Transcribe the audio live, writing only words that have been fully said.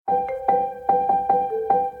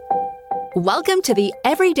Welcome to the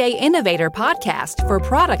Everyday Innovator podcast for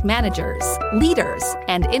product managers, leaders,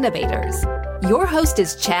 and innovators. Your host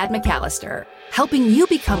is Chad McAllister, helping you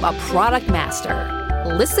become a product master.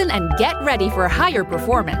 Listen and get ready for higher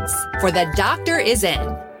performance, for the doctor is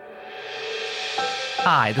in.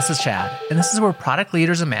 Hi, this is Chad, and this is where product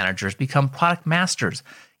leaders and managers become product masters,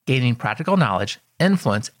 gaining practical knowledge,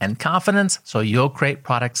 influence, and confidence so you'll create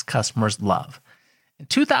products customers love. In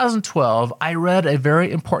 2012, I read a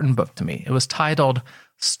very important book to me. It was titled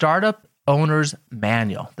Startup Owner's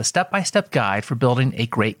Manual, the step-by-step guide for building a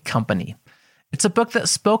great company. It's a book that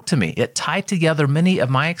spoke to me. It tied together many of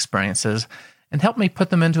my experiences and helped me put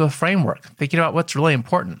them into a framework, thinking about what's really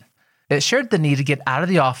important. It shared the need to get out of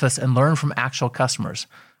the office and learn from actual customers,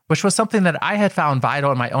 which was something that I had found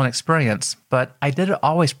vital in my own experience, but I didn't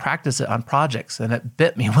always practice it on projects, and it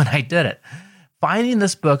bit me when I did it. Finding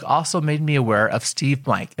this book also made me aware of Steve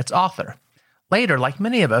Blank, its author. Later, like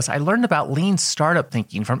many of us, I learned about lean startup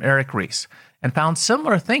thinking from Eric Ries and found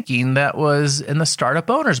similar thinking that was in the Startup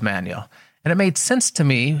Owner's Manual. And it made sense to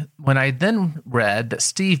me when I then read that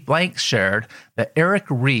Steve Blank shared that Eric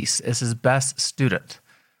Ries is his best student.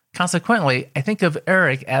 Consequently, I think of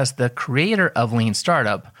Eric as the creator of Lean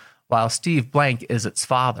Startup, while Steve Blank is its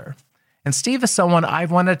father. And Steve is someone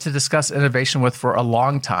I've wanted to discuss innovation with for a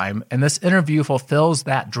long time, and this interview fulfills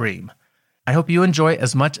that dream. I hope you enjoy it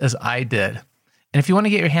as much as I did. And if you want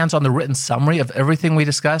to get your hands on the written summary of everything we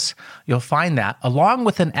discuss, you'll find that along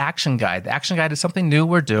with an action guide. The action guide is something new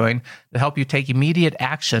we're doing to help you take immediate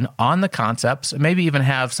action on the concepts and maybe even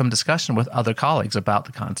have some discussion with other colleagues about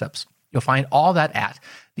the concepts. You'll find all that at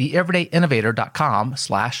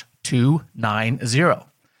theeverydayinnovator.com/290.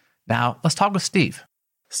 Now, let's talk with Steve.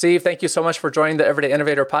 Steve, thank you so much for joining the Everyday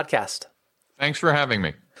Innovator podcast. Thanks for having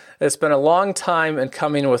me. It's been a long time in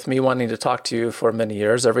coming with me wanting to talk to you for many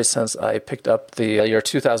years, ever since I picked up your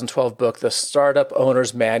 2012 book, The Startup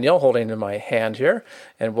Owner's Manual, holding in my hand here,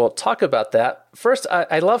 and we'll talk about that. First,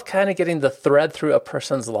 I love kind of getting the thread through a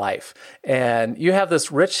person's life, and you have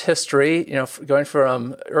this rich history, going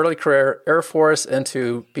from early career Air Force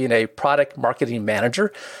into being a product marketing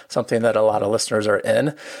manager, something that a lot of listeners are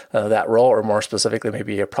in that role, or more specifically,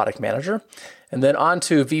 maybe a product manager. And then on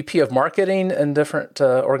to VP of marketing in different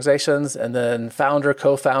organizations, and then founder,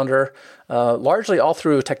 co-founder, largely all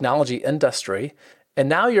through technology industry. And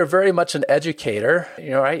now you're very much an educator,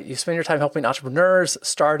 right? You spend your time helping entrepreneurs,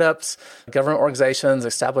 startups, government organizations,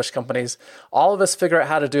 established companies, all of us figure out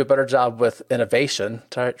how to do a better job with innovation,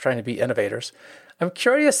 trying to be innovators. I'm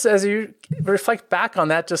curious, as you reflect back on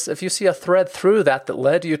that, just if you see a thread through that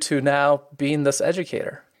led you to now being this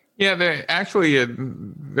educator. Yeah, there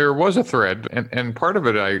was a thread, and part of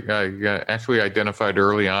it I actually identified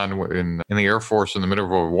early on in the Air Force in the middle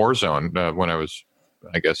of a war zone when I was,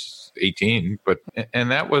 I guess, 18.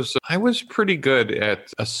 And that was, I was pretty good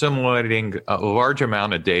at assimilating a large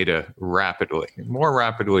amount of data rapidly, more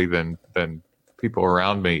rapidly than people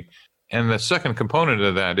around me. And the second component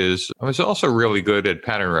of that is I was also really good at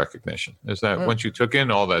pattern recognition. Is that once you took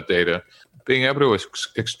in all that data, being able to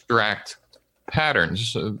extract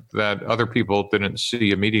patterns that other people didn't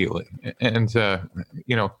see immediately. And,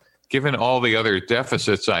 given all the other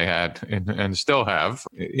deficits I had and still have,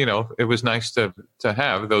 it was nice to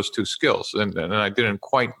have those two skills. And I didn't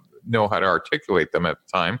quite know how to articulate them at the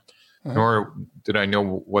time, nor did I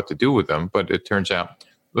know what to do with them. But it turns out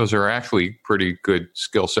those are actually pretty good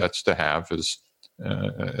skill sets to have as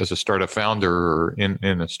a startup founder or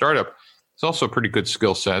in a startup. It's also pretty good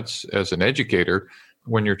skill sets as an educator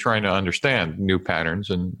when you're trying to understand new patterns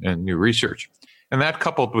and new research. And that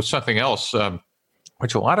coupled with something else,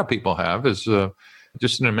 which a lot of people have, is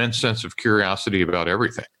just an immense sense of curiosity about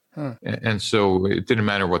everything. And so it didn't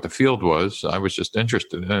matter what the field was. I was just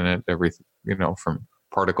interested in it, everything, from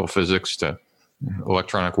particle physics to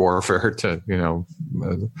electronic warfare to,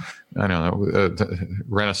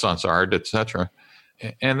 Renaissance art, etc.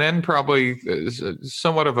 And then probably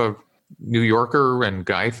somewhat of a New Yorker and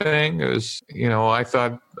guy thing is, I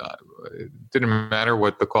thought it didn't matter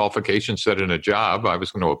what the qualifications said in a job, I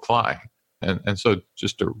was going to apply. And so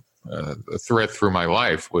just a thread through my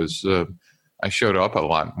life was I showed up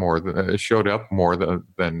more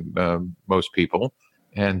than most people.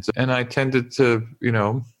 And I tended to,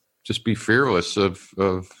 just be fearless of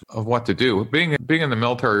what to do. Being in the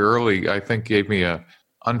military early, I think gave me a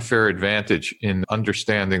unfair advantage in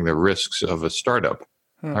understanding the risks of a startup.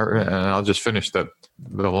 And I'll just finish the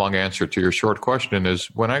long answer to your short question is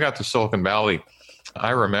when I got to Silicon Valley,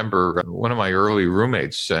 I remember one of my early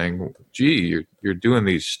roommates saying, gee, you're doing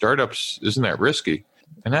these startups. Isn't that risky?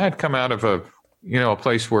 And I had come out of a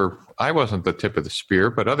place where I wasn't the tip of the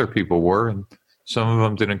spear, but other people were. And some of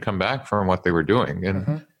them didn't come back from what they were doing,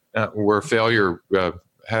 and where failure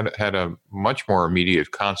had a much more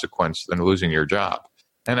immediate consequence than losing your job.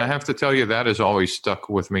 And I have to tell you, that has always stuck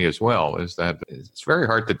with me as well, is that it's very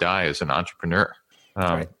hard to die as an entrepreneur.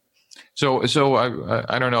 Right. So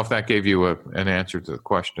I don't know if that gave you an answer to the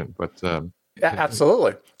question, but yeah,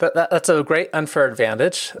 absolutely. That's a great unfair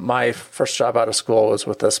advantage. My first job out of school was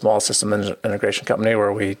with a small system integration company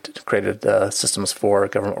where we created systems for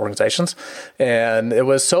government organizations. And it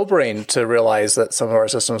was sobering to realize that some of our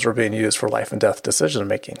systems were being used for life and death decision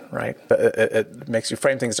making, right? It makes you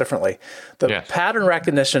frame things differently. The pattern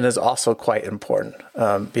recognition is also quite important.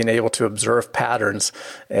 Being able to observe patterns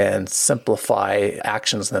and simplify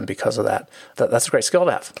actions then because of that. That's a great skill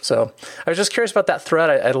to have. So I was just curious about that thread.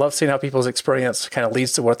 I love seeing how people's experience kind of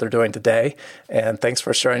leads to what they're doing today. And thanks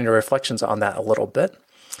for sharing your reflections on that a little bit.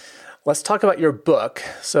 Let's talk about your book.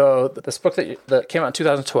 So this book that came out in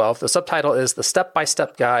 2012, the subtitle is The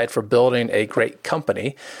Step-by-Step Guide for Building a Great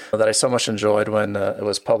Company, that I so much enjoyed when it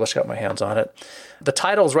was published, got my hands on it. The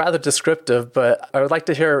title is rather descriptive, but I would like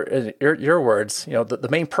to hear your words, the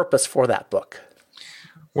main purpose for that book.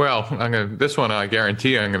 Well, this one, I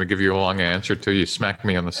guarantee I'm going to give you a long answer till you smack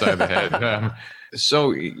me on the side of the head. So,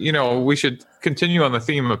 we should continue on the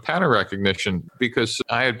theme of pattern recognition, because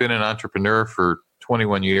I had been an entrepreneur for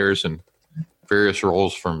 21 years in various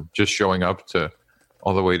roles, from just showing up to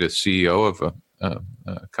all the way to CEO of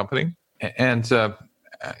a company. And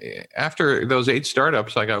after those 8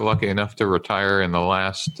 startups, I got lucky enough to retire in the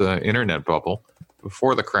last internet bubble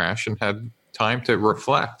before the crash, and had time to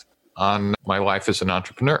reflect on my life as an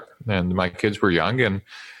entrepreneur. And my kids were young, and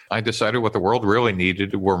I decided what the world really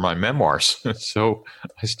needed were my memoirs. So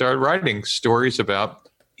I started writing stories about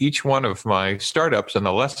each one of my startups and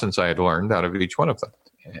the lessons I had learned out of each one of them.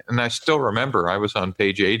 And I still remember I was on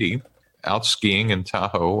page 80 out skiing in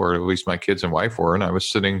Tahoe, or at least my kids and wife were, and I was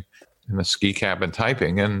sitting in the ski cabin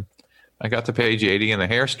typing, and I got to page 80 and the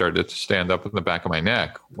hair started to stand up in the back of my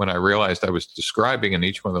neck when I realized I was describing in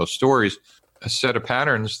each one of those stories a set of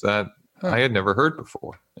patterns that I had never heard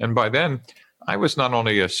before. And by then, I was not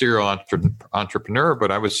only a serial entrepreneur,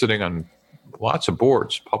 but I was sitting on lots of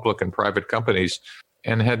boards, public and private companies,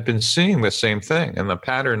 and had been seeing the same thing. And the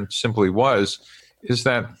pattern simply is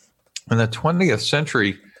that in the 20th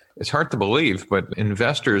century, it's hard to believe, but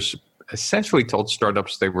investors essentially told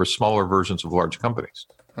startups they were smaller versions of large companies.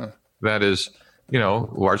 That is,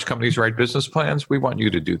 large companies write business plans. We want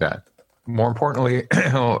you to do that. More importantly,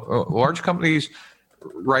 large companies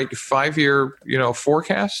write 5-year,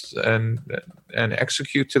 forecasts and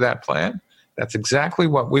execute to that plan. That's exactly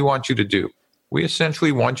what we want you to do. We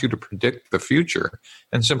essentially want you to predict the future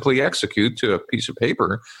and simply execute to a piece of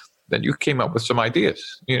paper that you came up with some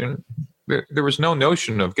ideas. There was no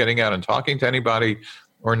notion of getting out and talking to anybody,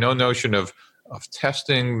 or no notion of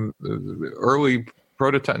testing early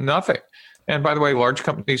prototype, nothing. And by the way, large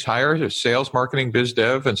companies hire a sales, marketing, biz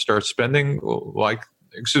dev, and start spending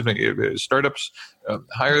startups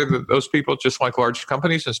hire those people just like large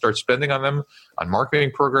companies and start spending on them, on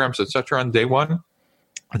marketing programs, et cetera, on day one,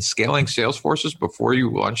 and scaling sales forces before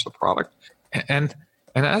you launch the product. And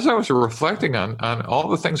as I was reflecting on all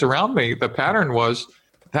the things around me, the pattern was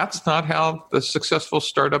that's not how the successful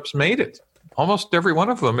startups made it. Almost every one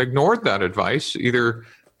of them ignored that advice, either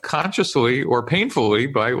consciously or painfully,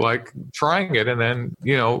 by trying it and then,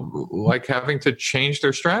 having to change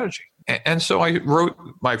their strategy. And so I wrote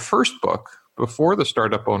my first book before the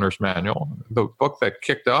Startup Owner's Manual. The book that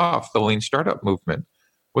kicked off the lean startup movement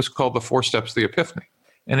was called The 4 Steps to the Epiphany.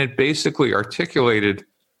 And it basically articulated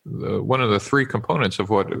one of the 3 components of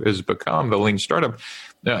what has become the lean startup.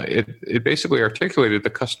 It basically articulated the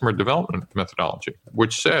customer development methodology,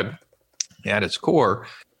 which said at its core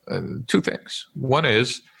 2 things. One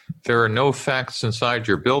is there are no facts inside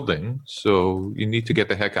your building, so you need to get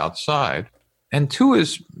the heck outside. And 2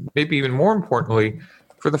 is, maybe even more importantly,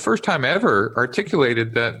 for the first time ever,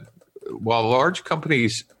 articulated that while large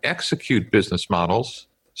companies execute business models,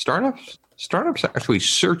 startups actually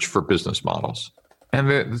search for business models. And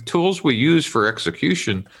the tools we use for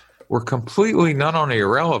execution were completely not only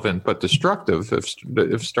irrelevant, but destructive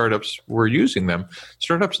if startups were using them.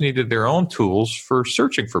 Startups needed their own tools for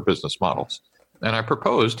searching for business models. And I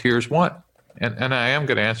proposed, here's one. And I am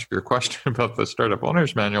going to answer your question about the Startup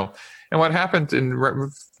Owner's Manual. And what happened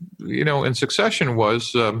in succession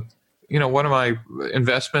was, one of my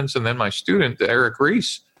investments and then my student, Eric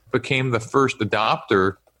Ries, became the first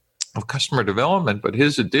adopter of customer development. But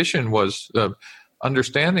his addition was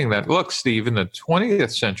understanding that, look, Steve, in the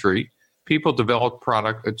 20th century, people developed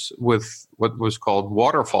products with what was called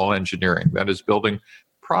waterfall engineering, that is, building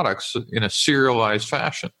products in a serialized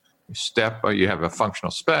fashion. step. You have a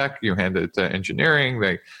functional spec. You hand it to engineering.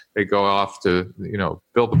 They go off to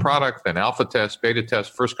build the product, then alpha test, beta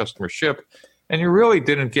test, first customer ship, and you really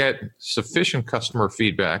didn't get sufficient customer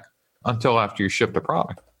feedback until after you ship the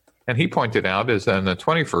product. And he pointed out is that in the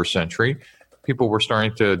 21st century, people were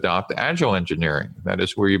starting to adopt agile engineering. That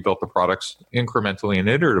is where you built the products incrementally and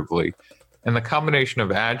iteratively. And the combination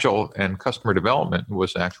of agile and customer development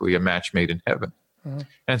was actually a match made in heaven. Mm-hmm.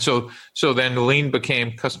 And so then lean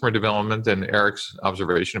became customer development and Eric's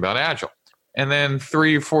observation about agile. And then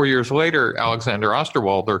 3 or 4 years later, Alexander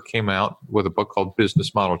Osterwalder came out with a book called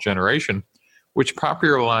Business Model Generation, which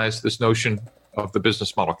popularized this notion of the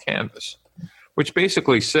business model canvas, which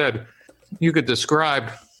basically said you could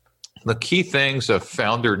describe the key things a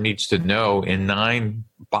founder needs to know in 9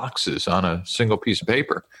 boxes on a single piece of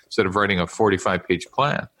paper instead of writing a 45-page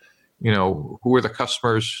plan. Who are the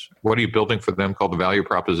customers? What are you building for them, called the value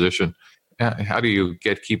proposition? How do you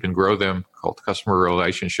keep and grow them, called customer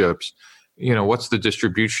relationships? What's the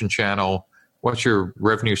distribution channel? What's your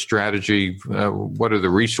revenue strategy? What are the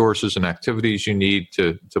resources and activities you need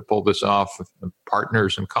to pull this off?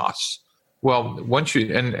 Partners and costs. Well,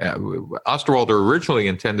 Osterwalder originally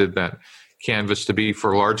intended that canvas to be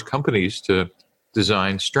for large companies to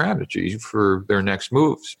design strategy for their next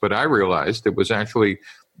moves. But I realized it was actually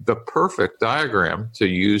the perfect diagram to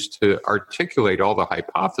use to articulate all the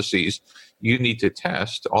hypotheses you need to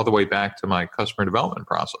test all the way back to my customer development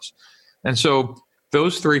process. And so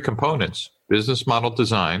those 3 components, business model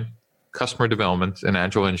design, customer development, and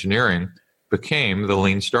agile engineering, became the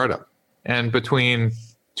lean startup. And between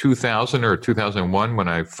 2000 or 2001, when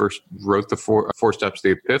I first wrote the four steps to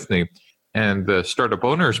the epiphany, and the startup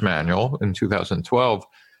owner's manual in 2012,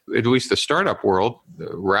 at least the startup world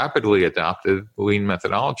rapidly adopted lean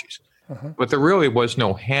methodologies. Uh-huh. But there really was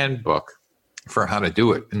no handbook for how to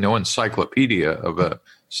do it, and no encyclopedia of a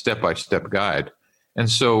step-by-step guide. And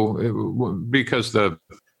so, because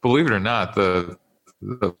believe it or not, the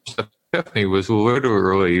epiphany was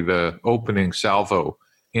literally the opening salvo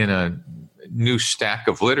in a new stack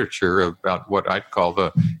of literature about what I'd call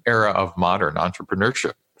the era of modern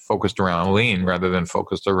entrepreneurship, focused around lean rather than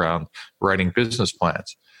focused around writing business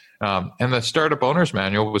plans. And the Startup Owner's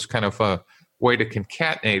Manual was kind of a way to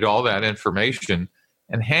concatenate all that information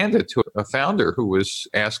and hand it to a founder who was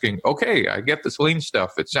asking, okay, I get this lean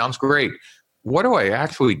stuff. It sounds great. What do I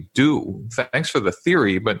actually do? Thanks for the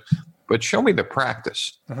theory, but show me the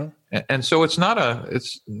practice. Uh-huh. And so it's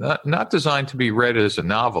not designed to be read as a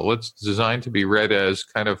novel. It's designed to be read as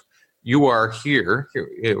kind of, you are here,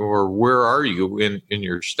 or where are you in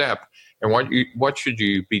your step, and what should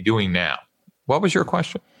you be doing now? What was your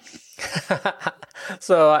question?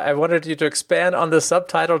 So I wanted you to expand on the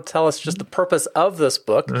subtitle, tell us just the purpose of this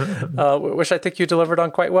book, which I think you delivered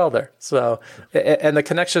on quite well there. So, and the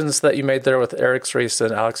connections that you made there with Eric Ries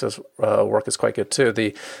and Alex's work is quite good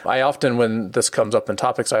too. I often, when this comes up in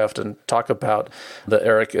topics, I often talk about that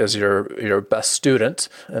Eric is your best student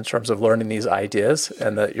in terms of learning these ideas,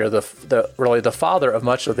 and that you're really the father of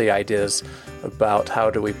much of the ideas about how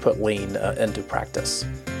do we put lean into practice.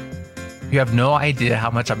 You have no idea how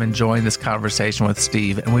much I'm enjoying this conversation with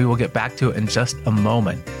Steve, and we will get back to it in just a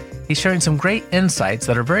moment. He's sharing some great insights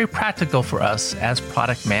that are very practical for us as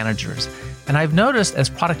product managers. And I've noticed as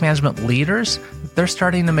product management leaders, they're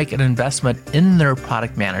starting to make an investment in their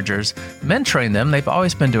product managers, mentoring them. They've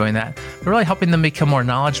always been doing that, but really helping them become more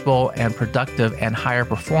knowledgeable and productive and higher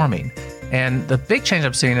performing. And the big change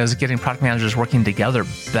I'm seeing is getting product managers working together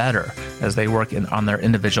better as they work on their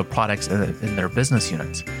individual products in their business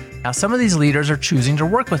units. Now, some of these leaders are choosing to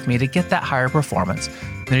work with me to get that higher performance.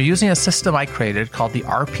 They're using a system I created called the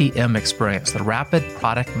RPM experience, the Rapid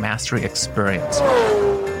Product Mastery Experience.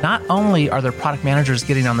 Not only are their product managers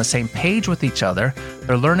getting on the same page with each other,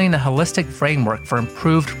 they're learning a holistic framework for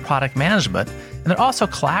improved product management, and they're also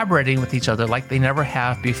collaborating with each other like they never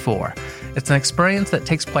have before. It's an experience that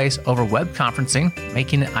takes place over web conferencing,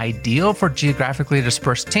 making it ideal for geographically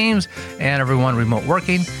dispersed teams and everyone remote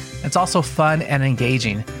working. It's also fun and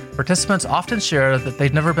engaging. Participants often share that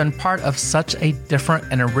they've never been part of such a different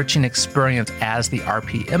and enriching experience as the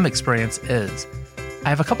RPM experience is. I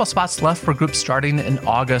have a couple spots left for groups starting in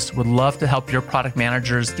August. Would love to help your product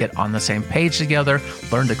managers get on the same page together,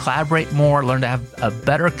 learn to collaborate more, learn to have a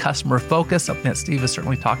better customer focus, something that Steve is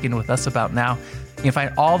certainly talking with us about now. You can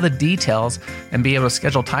find all the details and be able to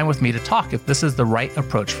schedule time with me to talk if this is the right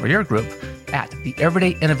approach for your group at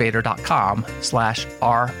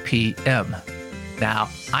theeverydayinnovator.com/RPM. Now,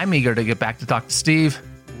 I'm eager to get back to talk to Steve.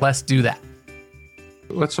 Let's do that.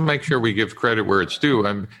 Let's make sure we give credit where it's due.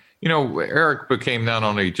 Eric became not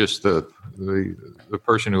only just the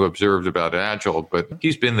person who observed about Agile, but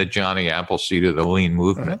he's been the Johnny Appleseed of the lean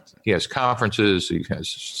movement. Mm-hmm. He has conferences. He has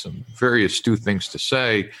some very astute things to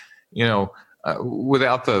say.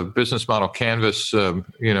 Without the business model canvas,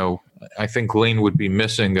 I think lean would be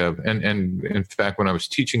missing. And in fact, when I was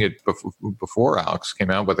teaching it before Alex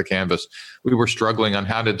came out with the canvas, we were struggling on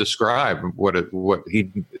how to describe what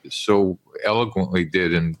he so eloquently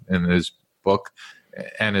did in his book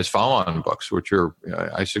and his follow-on books, which are,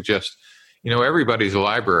 I suggest, everybody's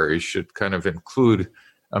library should kind of include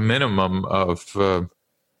a minimum of, the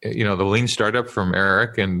Lean Startup from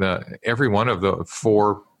Eric and every one of the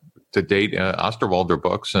 4 to date Osterwalder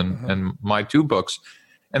books and my 2 books.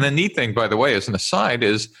 And the neat thing, by the way, as an aside,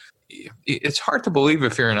 is it's hard to believe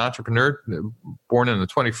if you're an entrepreneur born in the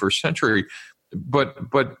 21st century, but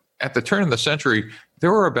at the turn of the century,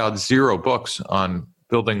 there were about 0 books on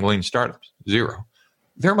building lean startups. 0.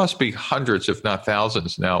 There must be hundreds, if not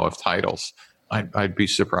thousands now, of titles. I'd be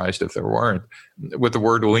surprised if there weren't, with the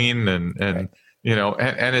word lean and and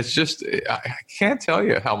it's just, I can't tell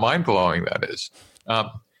you how mind-blowing that is.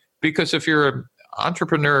 Because if you're an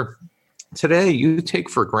entrepreneur today, you take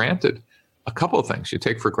for granted a couple of things. You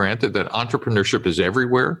take for granted that entrepreneurship is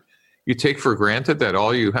everywhere. You take for granted that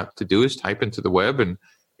all you have to do is type into the web, and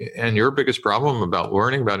your biggest problem about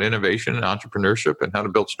learning about innovation and entrepreneurship and how to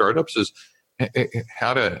build startups is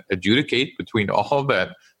how to adjudicate between all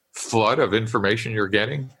that flood of information you're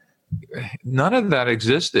getting. None of that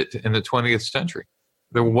existed in the 20th century.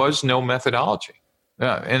 There was no methodology.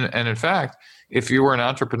 And in fact, if you were an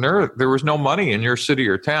entrepreneur, there was no money in your city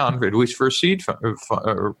or town, at least for a seed fund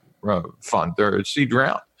or a seed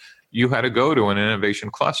round. You had to go to an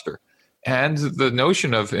innovation cluster. And the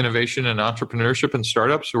notion of innovation and entrepreneurship and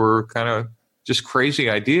startups were kind of just crazy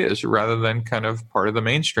ideas rather than kind of part of the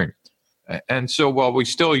mainstream. And so while we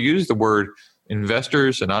still use the word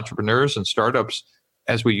investors and entrepreneurs and startups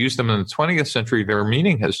as we use them in the 20th century, their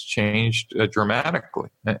meaning has changed dramatically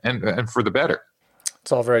and for the better.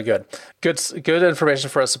 It's all very good. Good information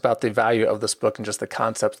for us about the value of this book and just the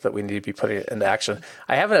concepts that we need to be putting into action.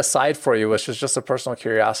 I have an aside for you, which is just a personal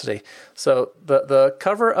curiosity. So the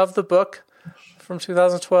cover of the book from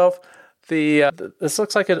 2012, this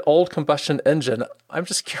looks like an old combustion engine. I'm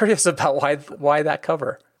just curious about why that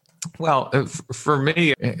cover. Well, for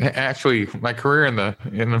me, actually, my career in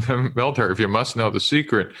the military, if you must know the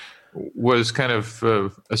secret, was kind of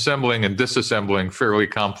assembling and disassembling fairly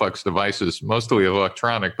complex devices, mostly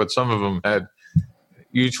electronic, but some of them had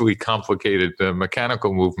hugely complicated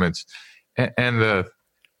mechanical movements. And the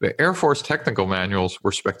Air Force technical manuals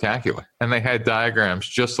were spectacular. And they had diagrams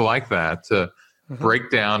just like that to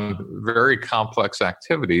break down very complex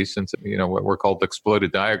activities into what were called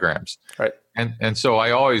exploded diagrams. Right. And so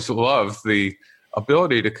I always loved the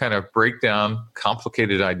ability to kind of break down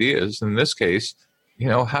complicated ideas. In this case,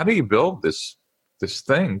 how do you build this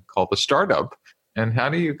thing called a startup, and how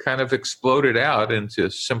do you kind of explode it out into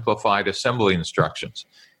simplified assembly instructions?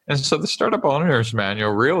 And so the Startup Owner's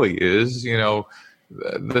Manual really is,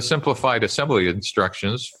 the simplified assembly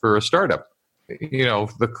instructions for a startup.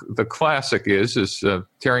 The classic is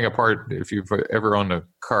tearing apart, if you've ever owned a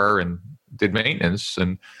car and did maintenance.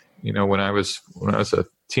 And, when I was a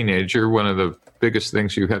teenager, one of the biggest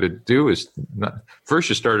things you had to do is first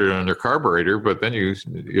you started on your carburetor, but then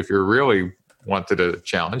if you really wanted a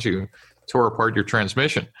challenge, you tore apart your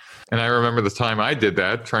transmission. And I remember the time I did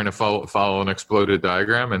that, trying to follow an exploded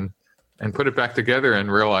diagram and put it back together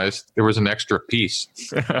and realized there was an extra piece.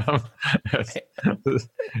 That's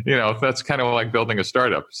kind of like building a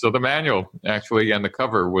startup. So the manual actually and the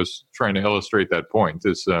cover was trying to illustrate that point.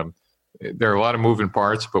 There are a lot of moving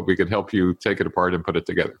parts, but we could help you take it apart and put it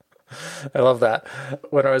together. I love that.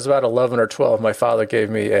 When I was about 11 or 12, my father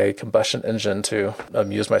gave me a combustion engine to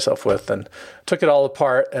amuse myself with, and took it all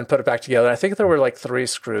apart and put it back together. I think there were like 3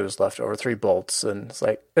 screws left over, 3 bolts, and it's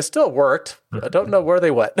like, it still worked. I don't know where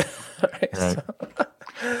they went. Right. So.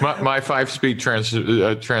 My 5-speed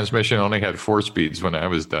transmission only had 4 speeds when I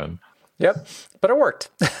was done. Yep, but it worked.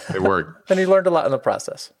 It worked. And you learned a lot in the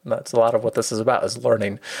process. And that's a lot of what this is about, is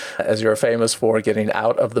learning. As you're famous for, getting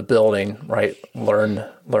out of the building, right? Learn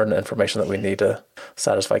the information that we need to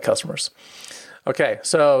satisfy customers. Okay,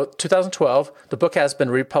 so 2012, the book has been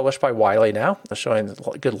republished by Wiley now, showing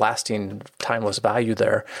good lasting, timeless value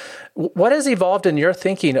there. What has evolved in your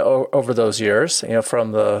thinking over those years,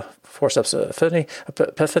 from the 4 Steps of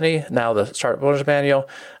Epiphany, now the Startup Owner's Manual?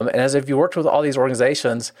 And as if you worked with all these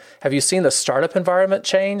organizations, have you seen the startup environment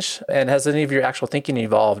change? And has any of your actual thinking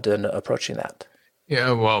evolved in approaching that?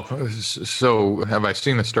 Yeah, well, so have I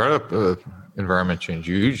seen the startup environment change,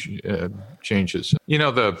 huge changes.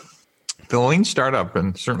 The lean startup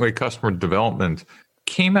and certainly customer development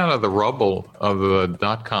came out of the rubble of the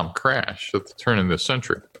dot-com crash at the turn of the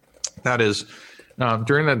century. That is,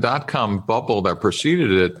 during the dot-com bubble that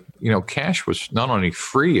preceded it, cash was not only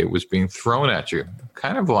free, it was being thrown at you,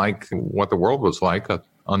 kind of like what the world was like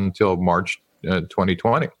until March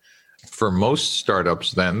 2020. For most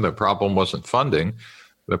startups then, the problem wasn't funding,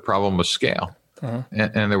 the problem was scale.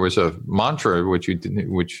 And there was a mantra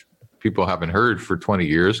which people haven't heard for 20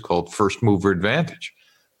 years called first mover advantage,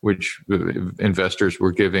 which investors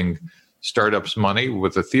were giving startups money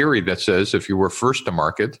with a theory that says if you were first to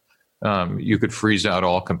market, you could freeze out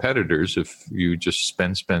all competitors if you just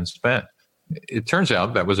spend. It turns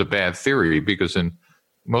out that was a bad theory because in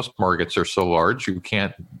most markets are so large, you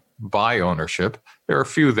can't buy ownership. There are a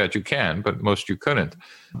few that you can, but most you couldn't.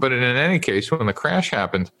 But in any case, when the crash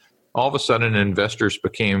happened, all of a sudden investors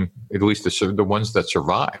became, at least the ones that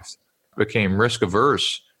survived, became risk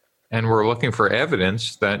averse and were looking for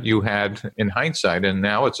evidence that you had in hindsight. And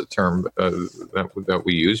now it's a term that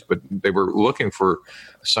we use, but they were looking for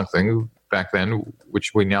something back then,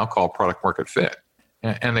 which we now call product market fit.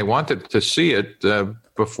 And they wanted to see it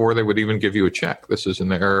before they would even give you a check. This is in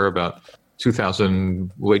the era about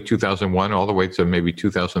late 2001, all the way to maybe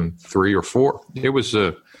 2003 or 4. It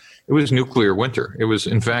was nuclear winter. It was,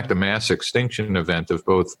 in fact, a mass extinction event of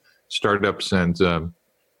both startups and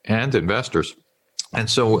investors. And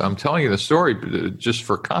so I'm telling you the story just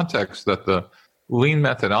for context that the lean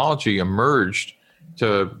methodology emerged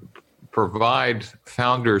to provide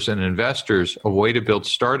founders and investors a way to build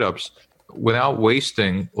startups without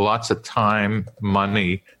wasting lots of time,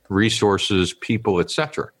 money, resources, people,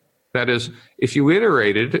 etc. That is, if you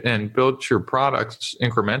iterated and built your products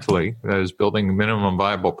incrementally, that is building minimum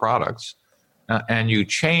viable products, and you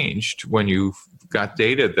changed when you got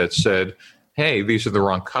data that said, hey, these are the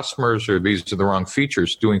wrong customers or these are the wrong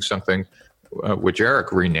features, doing something which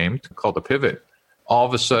Eric renamed called a pivot, all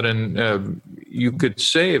of a sudden you could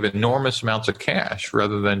save enormous amounts of cash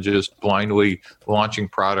rather than just blindly launching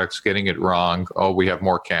products, getting it wrong. Oh, we have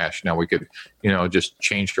more cash. Now we could, just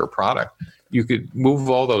change our product. You could move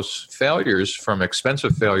all those failures from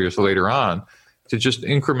expensive failures later on to just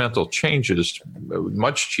incremental changes,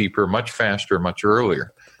 much cheaper, much faster, much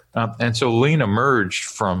earlier. And so lean emerged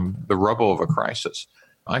from the rubble of a crisis.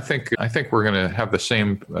 I think we're going to have the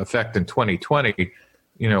same effect in 2020.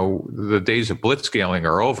 The days of blitzscaling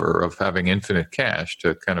are over, of having infinite cash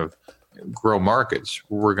to kind of grow markets.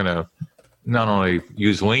 We're going to not only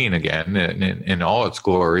use lean again in all its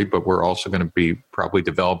glory, but we're also going to be probably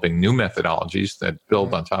developing new methodologies that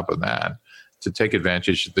build on top of that to take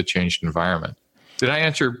advantage of the changed environment. Did I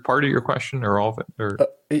answer part of your question or all of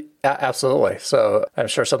it? Absolutely. So I'm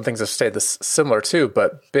sure some things have stayed similar too,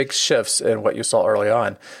 but big shifts in what you saw early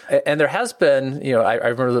on. And there has been, I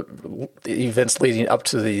remember the events leading up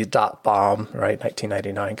to the dot bomb, right,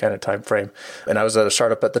 1999 kind of time frame. And I was at a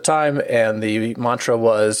startup at the time, and the mantra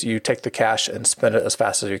was you take the cash and spend it as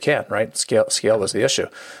fast as you can, right? Scale was the issue.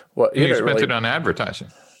 You spent it on advertising.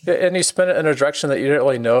 And you spent it in a direction that you didn't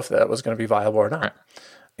really know if that was going to be viable or not. Right.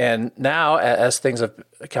 And now, as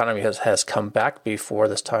economy has come back before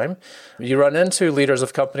this time, you run into leaders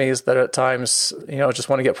of companies that at times, just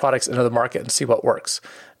want to get products into the market and see what works,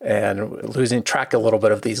 and losing track a little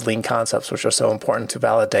bit of these lean concepts, which are so important to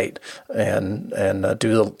validate and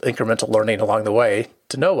do the incremental learning along the way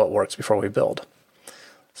to know what works before we build.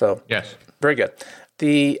 So, yes, very good.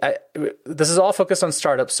 This is all focused on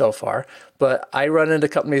startups so far, but I run into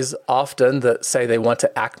companies often that say they want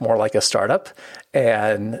to act more like a startup,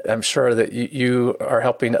 and I'm sure that you are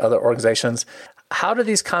helping other organizations. How do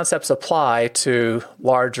these concepts apply to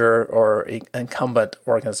larger or incumbent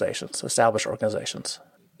organizations, established organizations?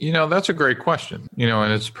 That's a great question,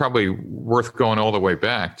 and it's probably worth going all the way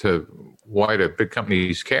back to why do big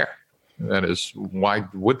companies care? That is, why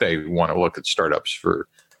would they want to look at startups for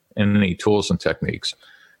any tools and techniques?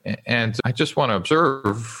 And I just want to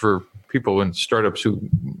observe for people in startups who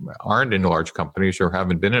aren't in large companies or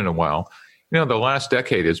haven't been in a while, the last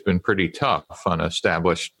decade has been pretty tough on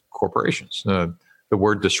established corporations. The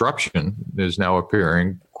word disruption is now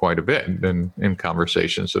appearing quite a bit in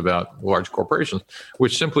conversations about large corporations,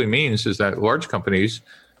 which simply means is that large companies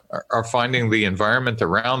are finding the environment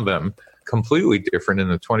around them completely different in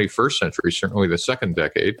the 21st century, certainly the second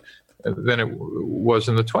decade, than it was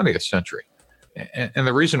in the 20th century. And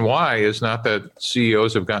the reason why is not that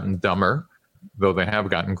CEOs have gotten dumber, though they have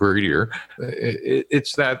gotten greedier.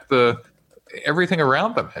 It's that everything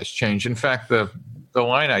around them has changed. In fact, the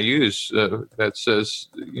line I use that says,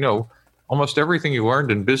 almost everything you learned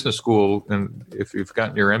in business school, and if you've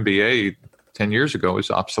gotten your MBA 10 years ago is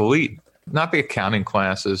obsolete. Not the accounting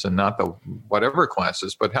classes and not the whatever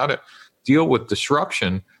classes, but how to deal with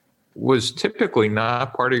disruption was typically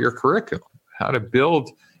not part of your curriculum. How to build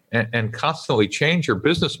and constantly change your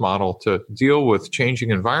business model to deal with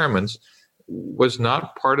changing environments was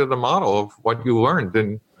not part of the model of what you learned.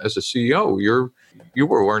 And as a CEO, you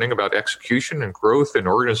were learning about execution and growth and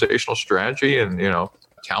organizational strategy and,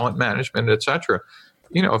 talent management, et cetera.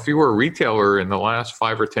 If you were a retailer in the last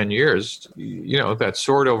 5 or 10 years, that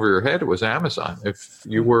sword over your head was Amazon. If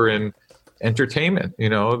you were in entertainment,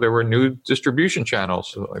 there were new distribution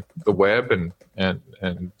channels like the web and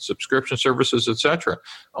subscription services, et cetera.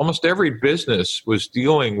 Almost every business was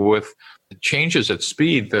dealing with changes at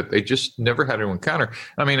speed that they just never had to encounter.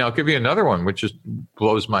 I mean, I'll give you another one, which just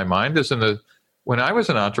blows my mind, is when I was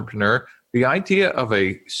an entrepreneur, the idea of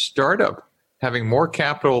a startup having more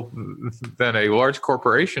capital than a large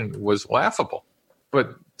corporation was laughable.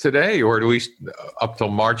 But today, or at least up till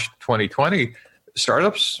March 2020,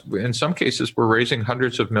 startups, in some cases, were raising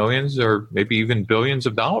hundreds of millions or maybe even billions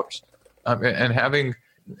of dollars. And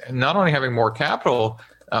not only having more capital,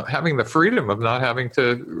 having the freedom of not having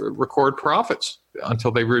to record profits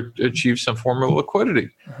until they achieve some form of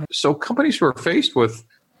liquidity. So companies were faced with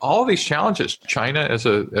all these challenges. China as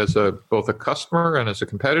both a customer and as a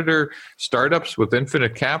competitor, startups with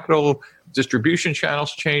infinite capital, distribution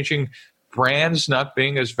channels changing, brands not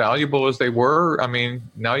being as valuable as they were. I mean,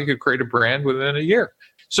 now you could create a brand within a year.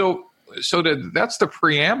 So that's the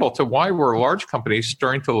preamble to why we're large companies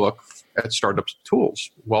starting to look at startups tools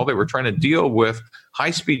while they were trying to deal with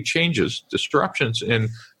high-speed changes, disruptions in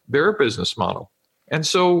their business model. And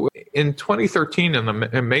so in 2013, in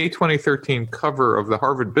the May 2013 cover of the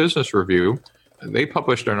Harvard Business Review, they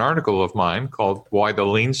published an article of mine called Why the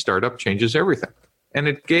Lean Startup Changes Everything. And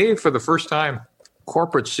it gave, for the first time,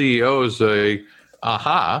 corporate CEOs that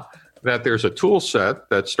there's a tool set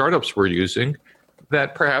that startups were using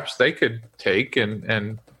that perhaps they could take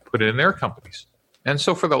and put in their companies. And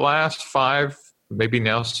so for the last 5, maybe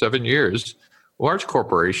now 7 years, large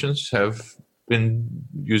corporations have been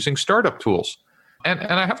using startup tools. And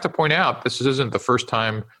I have to point out, this isn't the first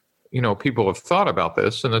time, people have thought about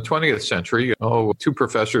this. In the 20th century, 2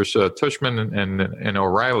 professors, Tushman and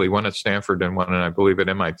O'Reilly, one at Stanford and one, I believe, at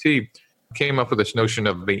MIT, came up with this notion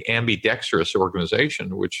of the ambidextrous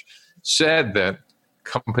organization, which said that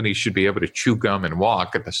companies should be able to chew gum and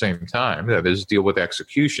walk at the same time. That is, deal with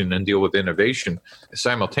execution and deal with innovation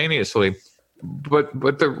simultaneously.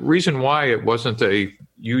 But the reason why it wasn't a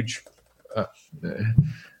huge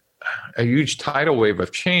tidal wave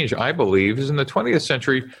of change, I believe, is in the 20th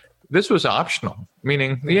century, this was optional.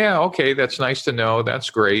 Meaning, that's nice to know, that's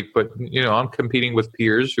great, but I'm competing with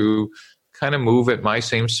peers who kind of move at my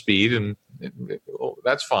same speed, and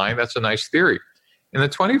that's fine. That's a nice theory. In the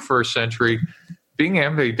 21st century, being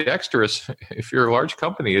ambidextrous, if you're a large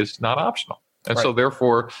company, is not optional. And so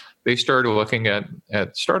therefore, they started looking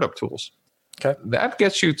at startup tools. Okay. That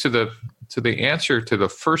gets you to the answer to the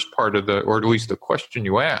first part of or at least the question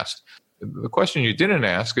you asked. The question you didn't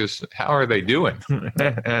ask is, how are they doing?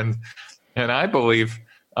 and I believe,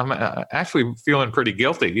 I'm actually feeling pretty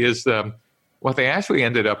guilty, is what they actually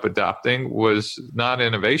ended up adopting was not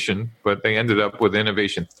innovation, but they ended up with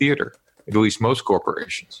innovation theater, at least most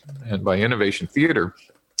corporations. And by innovation theater,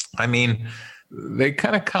 I mean, they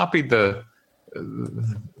kind of copied the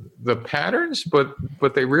patterns, but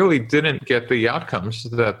they really didn't get the outcomes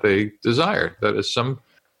that they desired. That is, some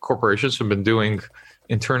corporations have been doing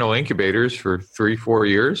internal incubators for 3-4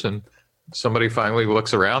 years, and somebody finally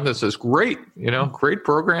looks around and says, great great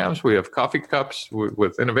programs. We have coffee cups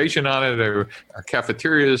with innovation on it. Our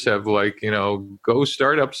cafeterias have go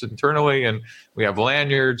startups internally, and we have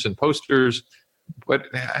lanyards and posters. But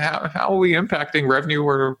how are we impacting revenue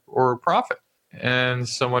or profit? And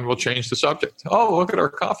someone will change the subject. Oh, look at our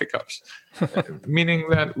coffee cups. Meaning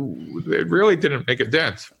that it really didn't make a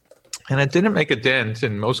dent. And it didn't make a dent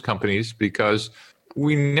in most companies because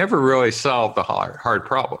we never really solved the hard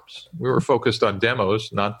problems. We were focused on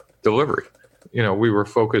demos, not delivery. We were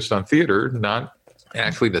focused on theater, not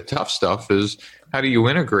actually the tough stuff is how do you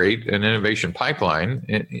integrate an innovation pipeline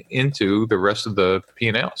into the rest of the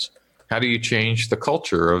P&Ls? How do you change the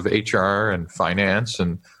culture of HR and finance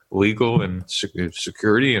and legal and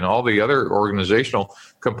security and all the other organizational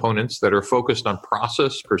components that are focused on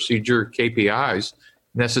process, procedure, KPIs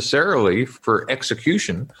necessarily for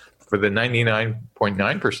execution for the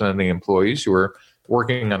 99.9% of the employees who are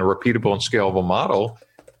working on a repeatable and scalable model?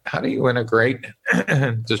 How do you integrate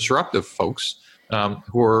disruptive folks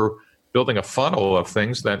who are building a funnel of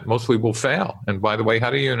things that mostly will fail? And by the way, how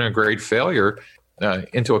do you integrate failure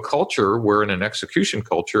into a culture where in an execution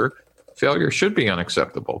culture, failure should be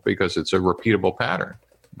unacceptable because it's a repeatable pattern.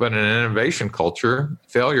 But in an innovation culture,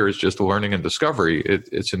 failure is just learning and discovery.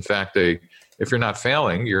 It's in fact if you're not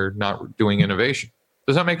failing, you're not doing innovation.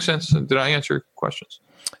 Does that make sense? Did I answer your questions?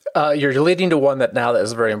 You're leading to one that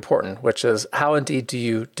is very important, which is how indeed do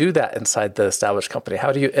you do that inside the established company?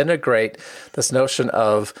 How do you integrate this notion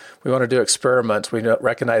of we want to do experiments, we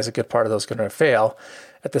recognize a good part of those are going to fail.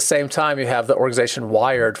 At the same time, you have the organization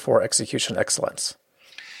wired for execution excellence.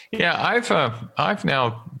 Yeah, I've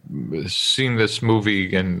now seen this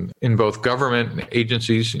movie in both government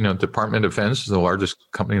agencies. Department of Defense is the largest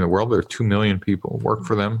company in the world. There are 2 million people work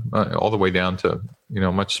for them, all the way down to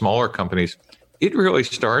much smaller companies. It really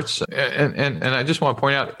starts, and I just want to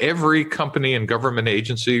point out, every company and government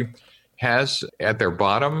agency has at their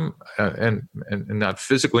bottom, and not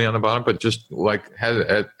physically on the bottom, but just like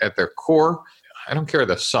has at their core, I don't care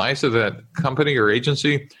the size of that company or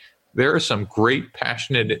agency, there are some great,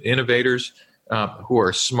 passionate innovators who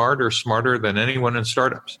are smarter than anyone in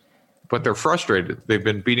startups. But they're frustrated. They've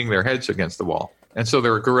been beating their heads against the wall. And so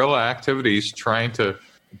there are guerrilla activities trying to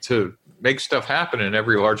make stuff happen in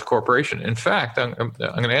every large corporation. In fact, I'm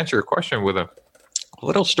going to answer your question with a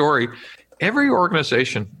little story. Every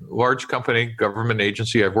organization, large company, government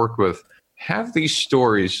agency I've worked with, have these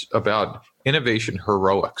stories about innovation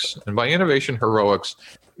heroics. And by innovation heroics,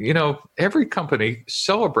 every company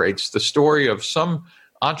celebrates the story of some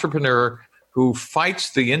entrepreneur who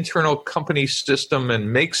fights the internal company system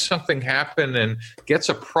and makes something happen and gets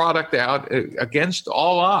a product out against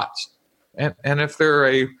all odds. And if they're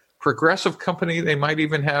a progressive company, they might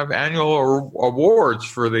even have annual awards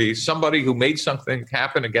for somebody who made something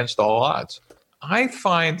happen against all odds. I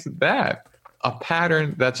find that a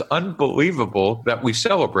pattern that's unbelievable that we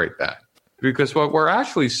celebrate that. Because what we're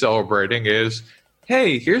actually celebrating is,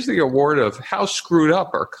 hey, here's the award of how screwed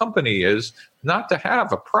up our company is not to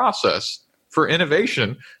have a process for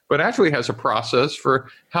innovation, but actually has a process for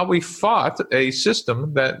how we fought a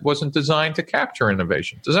system that wasn't designed to capture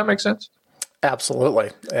innovation. Does that make sense?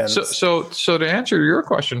 Absolutely. And so to answer your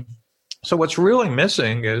question, so what's really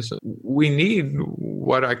missing is we need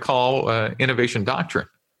what I call innovation doctrine.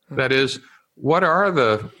 That is, what are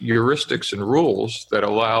the heuristics and rules that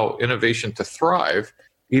allow innovation to thrive,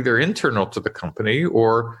 either internal to the company,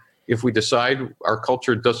 or if we decide our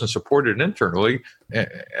culture doesn't support it internally,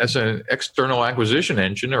 as an external acquisition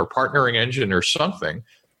engine or partnering engine or something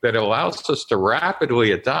that allows us to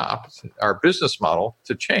rapidly adopt our business model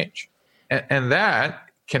to change. And that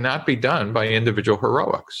cannot be done by individual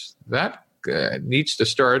heroics. That needs to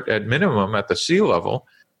start at minimum at the C-level,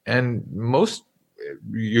 and most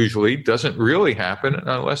usually doesn't really happen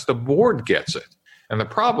unless the board gets it. And the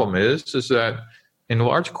problem is that in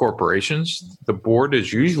large corporations, the board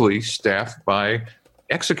is usually staffed by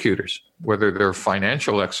executors, whether they're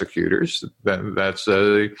financial executors. That's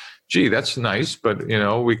nice, but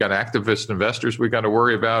we got activist investors we got to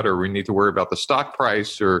worry about, or we need to worry about the stock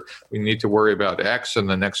price, or we need to worry about X in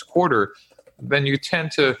the next quarter. Then you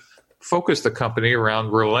tend to focus the company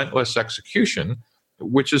around relentless execution,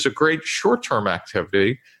 which is a great short-term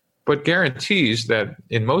activity, but guarantees that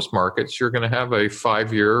in most markets you're going to have a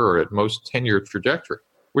 5-year or at most 10-year trajectory,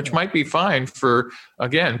 which might be fine for,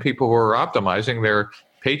 again, people who are optimizing their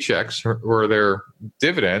paychecks or their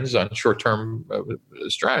dividends on short-term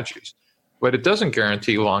strategies. But it doesn't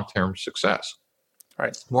guarantee long-term success.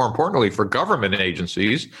 Right. More importantly, for government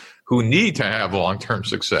agencies who need to have long-term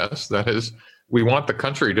success, that is, we want the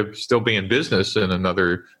country to still be in business in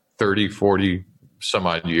another 30, 40 some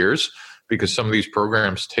odd years, because some of these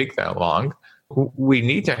programs take that long. We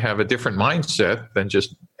need to have a different mindset than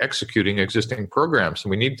just executing existing programs.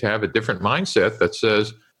 And we need to have a different mindset that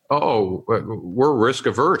says, oh, we're risk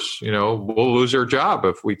averse. We'll lose our job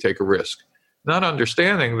if we take a risk. Not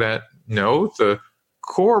understanding that, no, the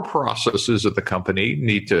core processes of the company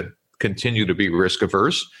need to continue to be risk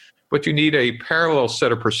averse, but you need a parallel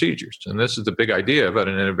set of procedures. And this is the big idea about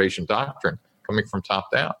an innovation doctrine coming from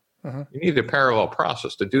top down. You need a parallel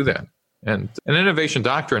process to do that. And an innovation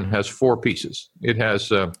doctrine has 4 pieces. It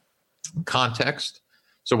has context.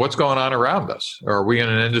 So what's going on around us? Are we in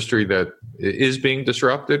an industry that is being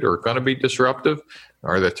disrupted or going to be disruptive?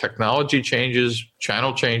 Are the technology changes,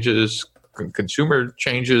 channel changes, consumer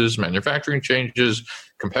changes, manufacturing changes,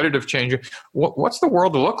 competitive changes? What's the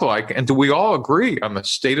world look like? And do we all agree on the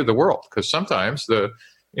state of the world? Because sometimes the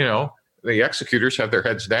executors have their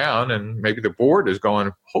heads down, and maybe the board is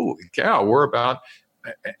going, holy cow, we're about...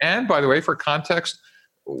 And by the way, for context,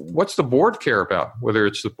 what's the board care about? Whether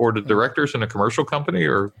it's the board of directors in a commercial company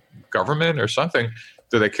or government or something,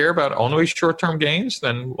 do they care about only short-term gains?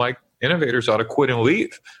 Then, like, innovators ought to quit and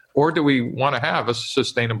leave. Or do we want to have a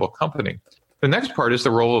sustainable company? The next part is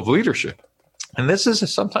the role of leadership. And this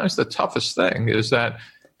is sometimes the toughest thing, is that,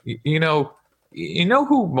 you know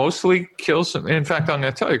who mostly kills, in fact, I'm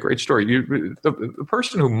going to tell you a great story. The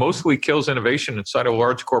person who mostly kills innovation inside a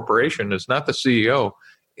large corporation is not the CEO.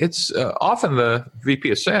 It's often the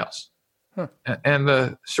VP of sales. And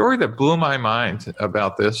the story that blew my mind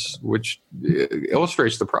about this, which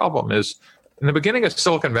illustrates the problem, is in the beginning of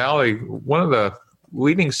Silicon Valley, one of the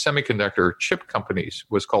leading semiconductor chip companies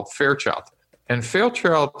was called Fairchild. And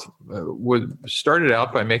Fairchild started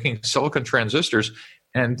out by making silicon transistors,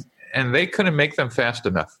 and they couldn't make them fast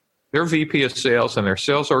enough. Their VP of sales and their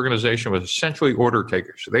sales organization was essentially order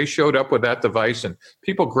takers. They showed up with that device, and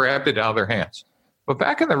people grabbed it out of their hands. But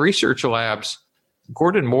back in the research labs,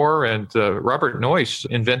 Gordon Moore and Robert Noyce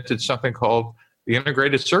invented something called the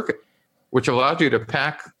integrated circuit, which allowed you to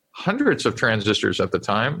pack hundreds of transistors at the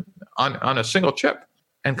time on a single chip,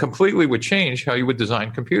 and completely would change how you would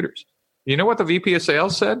design computers. You know what the VP of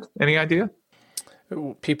sales said? Any idea?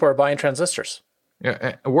 People are buying transistors.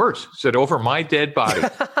 Yeah, worse, said, over my dead body.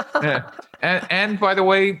 and by the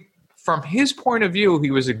way, from his point of view,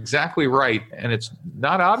 he was exactly right, and it's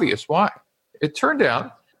not obvious why. It turned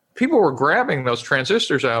out people were grabbing those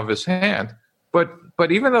transistors out of his hand, but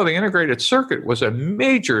even though the integrated circuit was a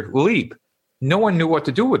major leap, no one knew what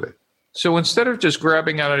to do with it. So instead of just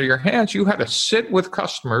grabbing out of your hands, you had to sit with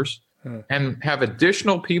customers and have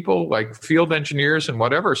additional people like field engineers and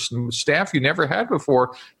whatever staff you never had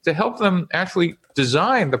before to help them actually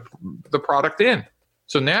design the product in.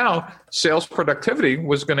 So now sales productivity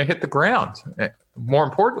was going to hit the ground. More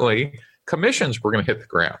importantly, commissions were going to hit the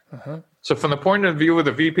ground. So from the point of view of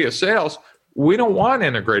the VP of sales, we don't want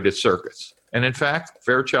integrated circuits. And in fact,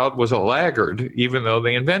 Fairchild was a laggard, even though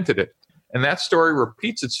they invented it. And that story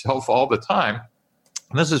repeats itself all the time.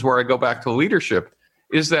 And this is where I go back to leadership,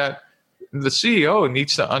 is that the CEO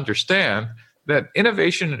needs to understand that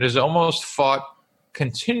innovation is almost fought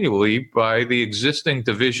continually by the existing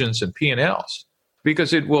divisions and P&Ls,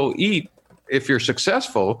 because it will eat, if you're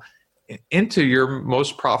successful, into your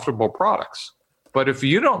most profitable products. But if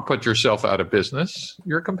you don't put yourself out of business,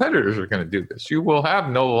 your competitors are going to do this. You will have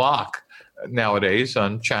no lock nowadays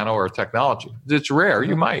on channel or technology. It's rare,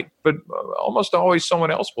 you might, but almost always someone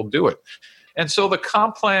else will do it. And so the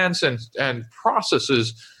comp plans and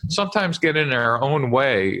processes sometimes get in our own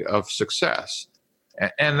way of success.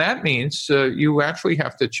 And that means you actually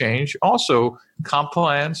have to change also comp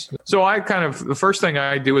plans. So the first thing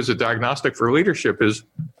I do as a diagnostic for leadership is,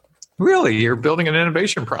 really, you're building an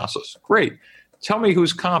innovation process. Great. Tell me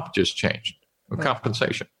whose comp just changed,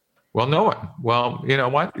 compensation. Well, no one. Well, you know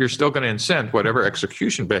what? You're still going to incent whatever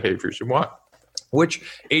execution behaviors you want. Which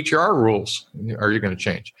HR rules are you going to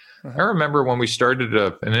change? I remember when we started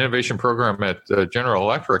an innovation program at General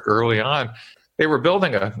Electric early on, they were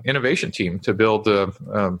building an innovation team to build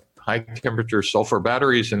high temperature sulfur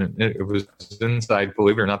batteries, and it was inside,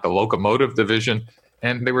 believe it or not, the locomotive division.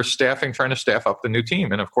 And they were trying to staff up the new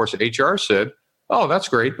team. And of course, HR said, oh, that's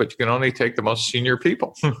great, but you can only take the most senior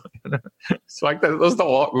people. It's like those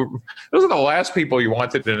are the last people you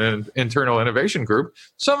wanted in an internal innovation group.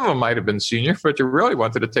 Some of them might have been senior, but you really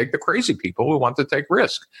wanted to take the crazy people who want to take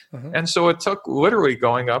risk. And so it took literally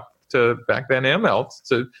going up to, back then, ML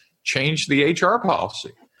to change the HR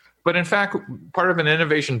policy. But in fact, part of an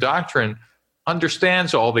innovation doctrine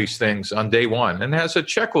understands all these things on day one and has a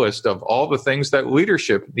checklist of all the things that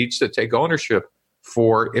leadership needs to take ownership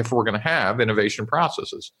for if we're going to have innovation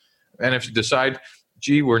processes. And if you decide,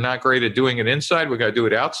 gee, we're not great at doing it inside, we got to do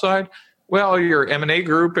it outside, well, your M&A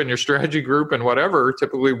group and your strategy group and whatever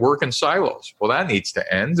typically work in silos. Well, that needs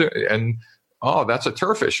to end. And, that's a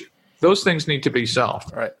turf issue. Those things need to be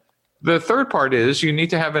solved. Right. The third part is you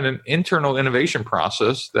need to have an internal innovation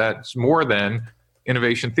process that's more than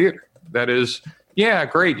innovation theater. That is, yeah,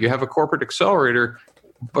 great, you have a corporate accelerator,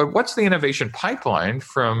 but what's the innovation pipeline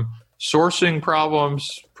from sourcing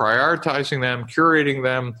problems, prioritizing them, curating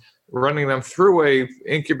them, running them through a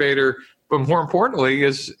incubator, but more importantly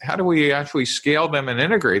is how do we actually scale them and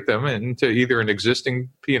integrate them into either an existing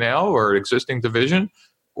P&L or existing division,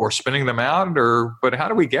 or spinning them out, but how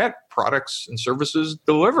do we get products and services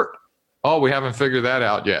delivered? Oh, we haven't figured that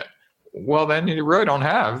out yet. Well, then you really don't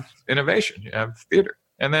have innovation, you have theater.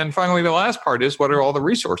 And then finally, the last part is, what are all the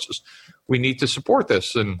resources we need to support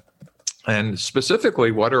this? And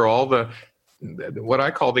specifically, what are all what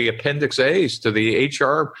I call the appendix A's to the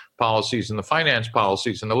HR policies and the finance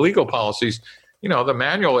policies and the legal policies? You know, the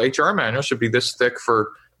HR manual should be this thick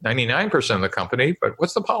for 99% of the company, but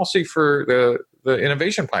what's the policy for the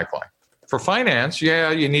innovation pipeline? For finance,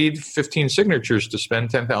 you need 15 signatures to spend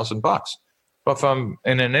 $10,000. But if I'm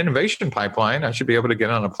in an innovation pipeline, I should be able to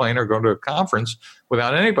get on a plane or go to a conference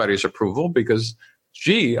without anybody's approval because,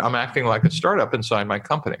 I'm acting like a startup inside my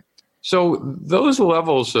company. So those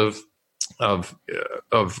levels of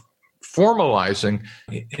formalizing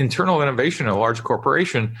internal innovation in a large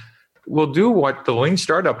corporation will do what the lean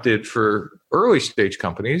startup did for early stage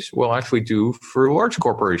companies will actually do for large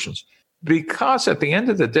corporations. Because at the end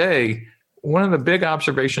of the day, one of the big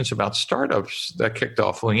observations about startups that kicked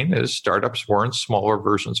off lean is startups weren't smaller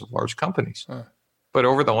versions of large companies. But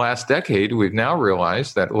over the last decade, we've now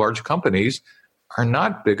realized that large companies are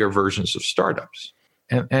not bigger versions of startups.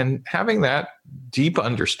 And having that deep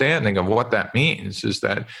understanding of what that means is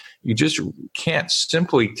that you just can't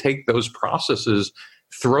simply take those processes,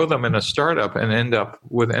 throw them in a startup, and end up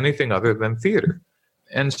with anything other than theater.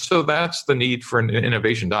 And so that's the need for an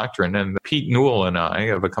innovation doctrine. And Pete Newell and I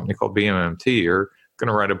of a company called BMMT are going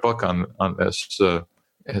to write a book on this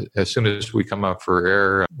as soon as we come up for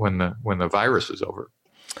air when the virus is over.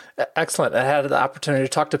 Excellent. I had the opportunity to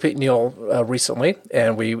talk to Pete Newell recently,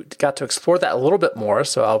 and we got to explore that a little bit more.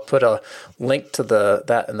 So I'll put a link to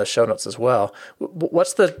that in the show notes as well.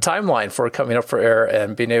 What's the timeline for coming up for air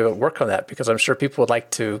and being able to work on that? Because I'm sure people would like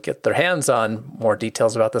to get their hands on more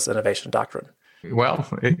details about this innovation doctrine. Well,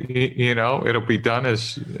 it'll be done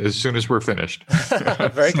as soon as we're finished.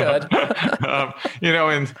 Very good.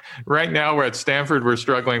 And right now we're at Stanford. We're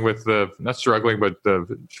struggling with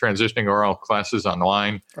transitioning oral classes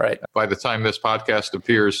online. Right. By the time this podcast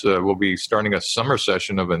appears, we'll be starting a summer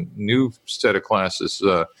session of a new set of classes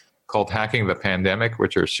called Hacking the Pandemic,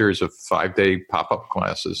 which are a series of 5-day pop-up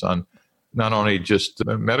classes on not only just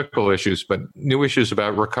medical issues, but new issues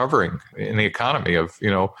about recovering in the economy of,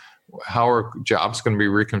 how are jobs going to be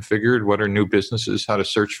reconfigured? What are new businesses? How to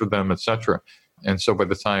search for them, et cetera. And so by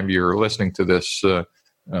the time you're listening to this,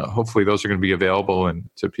 hopefully those are going to be available and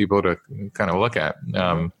to people to kind of look at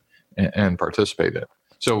and participate in.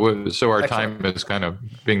 So our time is kind of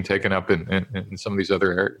being taken up in some of these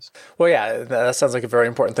other areas. Well, yeah, that sounds like a very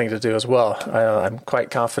important thing to do as well. I'm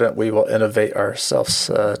quite confident we will innovate ourselves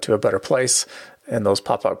to a better place, and those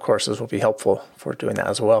pop-up courses will be helpful for doing that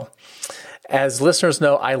as well. As listeners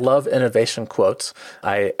know, I love innovation quotes.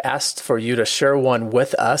 I asked for you to share one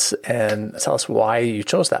with us and tell us why you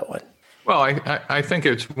chose that one. Well, I think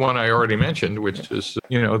it's one I already mentioned, which is,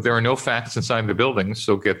 there are no facts inside the building,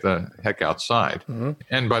 so get the heck outside. Mm-hmm.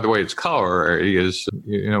 And by the way, its corollary is,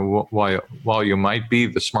 while you might be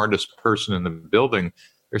the smartest person in the building,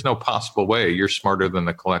 there's no possible way you're smarter than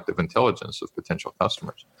the collective intelligence of potential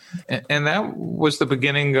customers. And that was the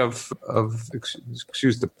beginning of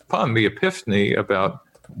excuse the pun, the epiphany about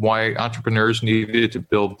why entrepreneurs needed to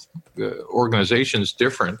build organizations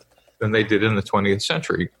different than they did in the 20th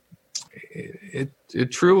century.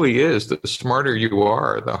 It truly is that the smarter you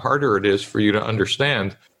are, the harder it is for you to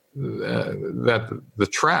understand that the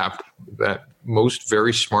trap that most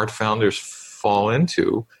very smart founders fall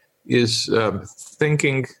into is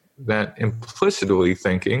thinking that implicitly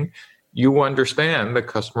thinking you understand the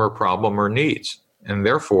customer problem or needs. And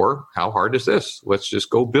therefore, how hard is this? Let's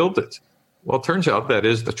just go build it. Well, it turns out that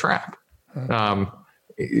is the trap.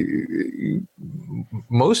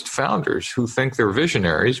 Most founders who think they're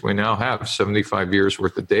visionaries, we now have 75 years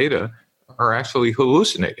worth of data, are actually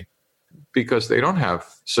hallucinating because they don't have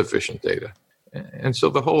sufficient data. And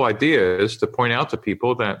so the whole idea is to point out to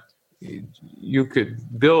people that you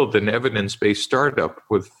could build an evidence-based startup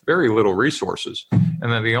with very little resources.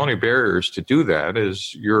 And then the only barriers to do that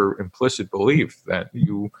is your implicit belief that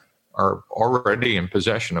you are already in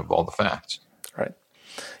possession of all the facts. Right.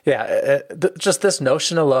 Yeah, just this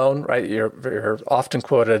notion alone, right? You're often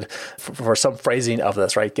quoted for some phrasing of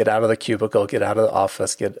this, right? Get out of the cubicle, get out of the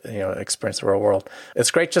office, experience the real world. It's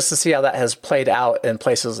great just to see how that has played out in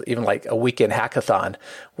places even like a weekend hackathon,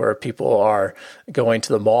 where people are going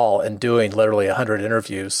to the mall and doing literally 100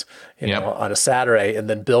 interviews, on a Saturday, and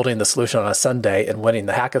then building the solution on a Sunday and winning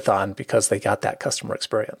the hackathon because they got that customer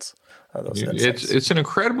experience. It's an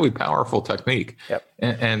incredibly powerful technique, yep.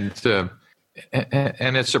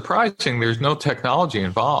 And it's surprising there's no technology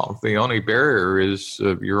involved. The only barrier is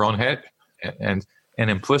your own head and an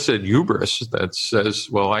implicit hubris that says,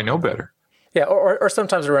 well, I know better. Yeah, or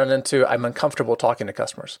sometimes I run into, I'm uncomfortable talking to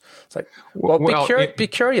customers. It's like, be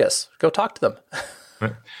curious. Go talk to them.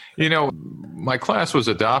 My class was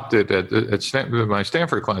adopted my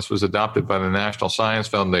Stanford class was adopted by the National Science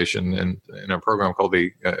Foundation in a program called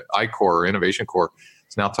the I-Corps, Innovation Corps.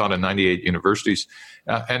 It's now taught in 98 universities.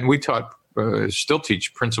 And we still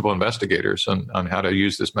teach principal investigators on how to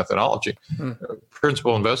use this methodology.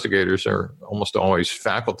 Principal investigators are almost always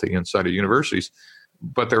faculty inside of universities,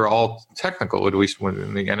 but they're all technical, at least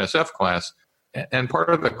in the NSF class. And part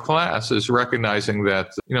of the class is recognizing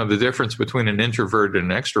that, the difference between an introvert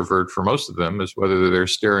and an extrovert for most of them is whether they're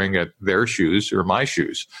staring at their shoes or my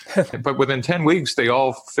shoes. But within 10 weeks, they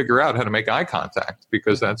all figure out how to make eye contact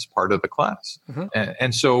because that's part of the class.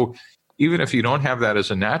 And so even if you don't have that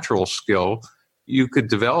as a natural skill, you could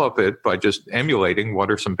develop it by just emulating what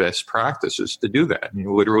are some best practices to do that. And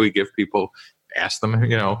you literally give people, ask them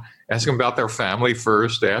about their family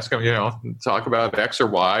first, ask them, talk about X or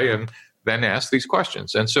Y, and then ask these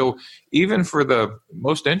questions. And so even for the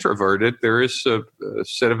most introverted, there is a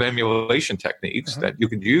set of emulation techniques that you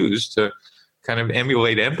could use to kind of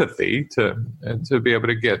emulate empathy to be able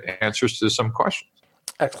to get answers to some questions.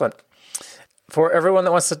 Excellent. For everyone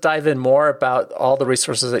that wants to dive in more about all the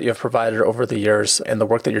resources that you've provided over the years and the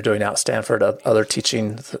work that you're doing out at Stanford, other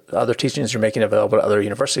teachings you're making available to other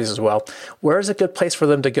universities as well, where is a good place for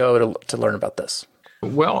them to go to learn about this?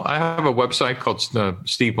 Well, I have a website called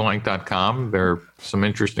steveblank.com. There are some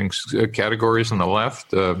interesting categories on the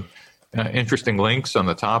left, interesting links on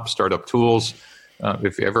the top, startup tools.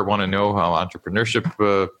 If you ever want to know how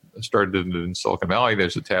entrepreneurship started in Silicon Valley,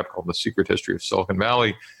 there's a tab called The Secret History of Silicon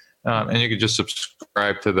Valley. And you can just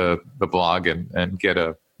subscribe to the blog and get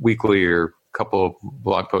a weekly or couple of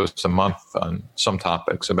blog posts a month on some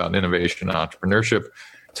topics about innovation and entrepreneurship.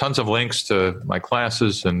 Tons of links to my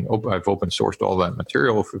classes, and I've open sourced all that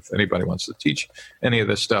material if anybody wants to teach any of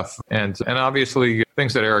this stuff. And obviously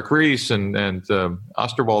things that Eric Ries and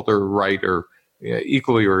Osterwalder write are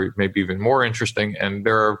equally or maybe even more interesting. And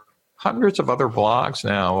there are hundreds of other blogs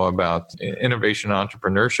now about innovation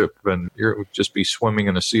entrepreneurship, and you'll just be swimming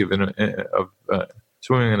in a sea of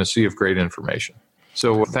great information.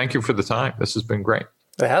 So thank you for the time. This has been great.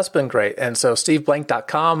 It has been great. And so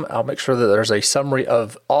steveblank.com, I'll make sure that there's a summary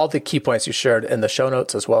of all the key points you shared in the show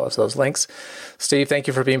notes as well as those links. Steve, thank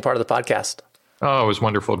you for being part of the podcast. Oh, it was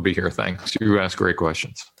wonderful to be here. Thanks. You asked great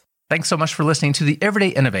questions. Thanks so much for listening to the Everyday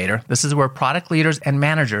Innovator. This is where product leaders and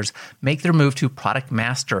managers make their move to product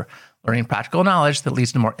master, learning practical knowledge that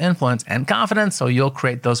leads to more influence and confidence so you'll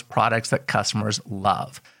create those products that customers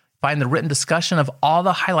love. Find the written discussion of all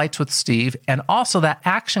the highlights with Steve and also that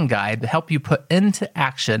action guide to help you put into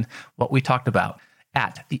action what we talked about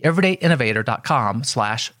at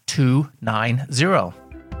theeverydayinnovator.com/290.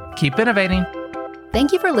 Keep innovating.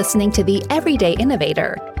 Thank you for listening to The Everyday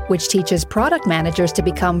Innovator, which teaches product managers to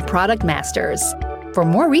become product masters. For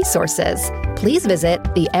more resources, please visit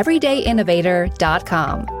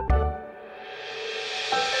theeverydayinnovator.com.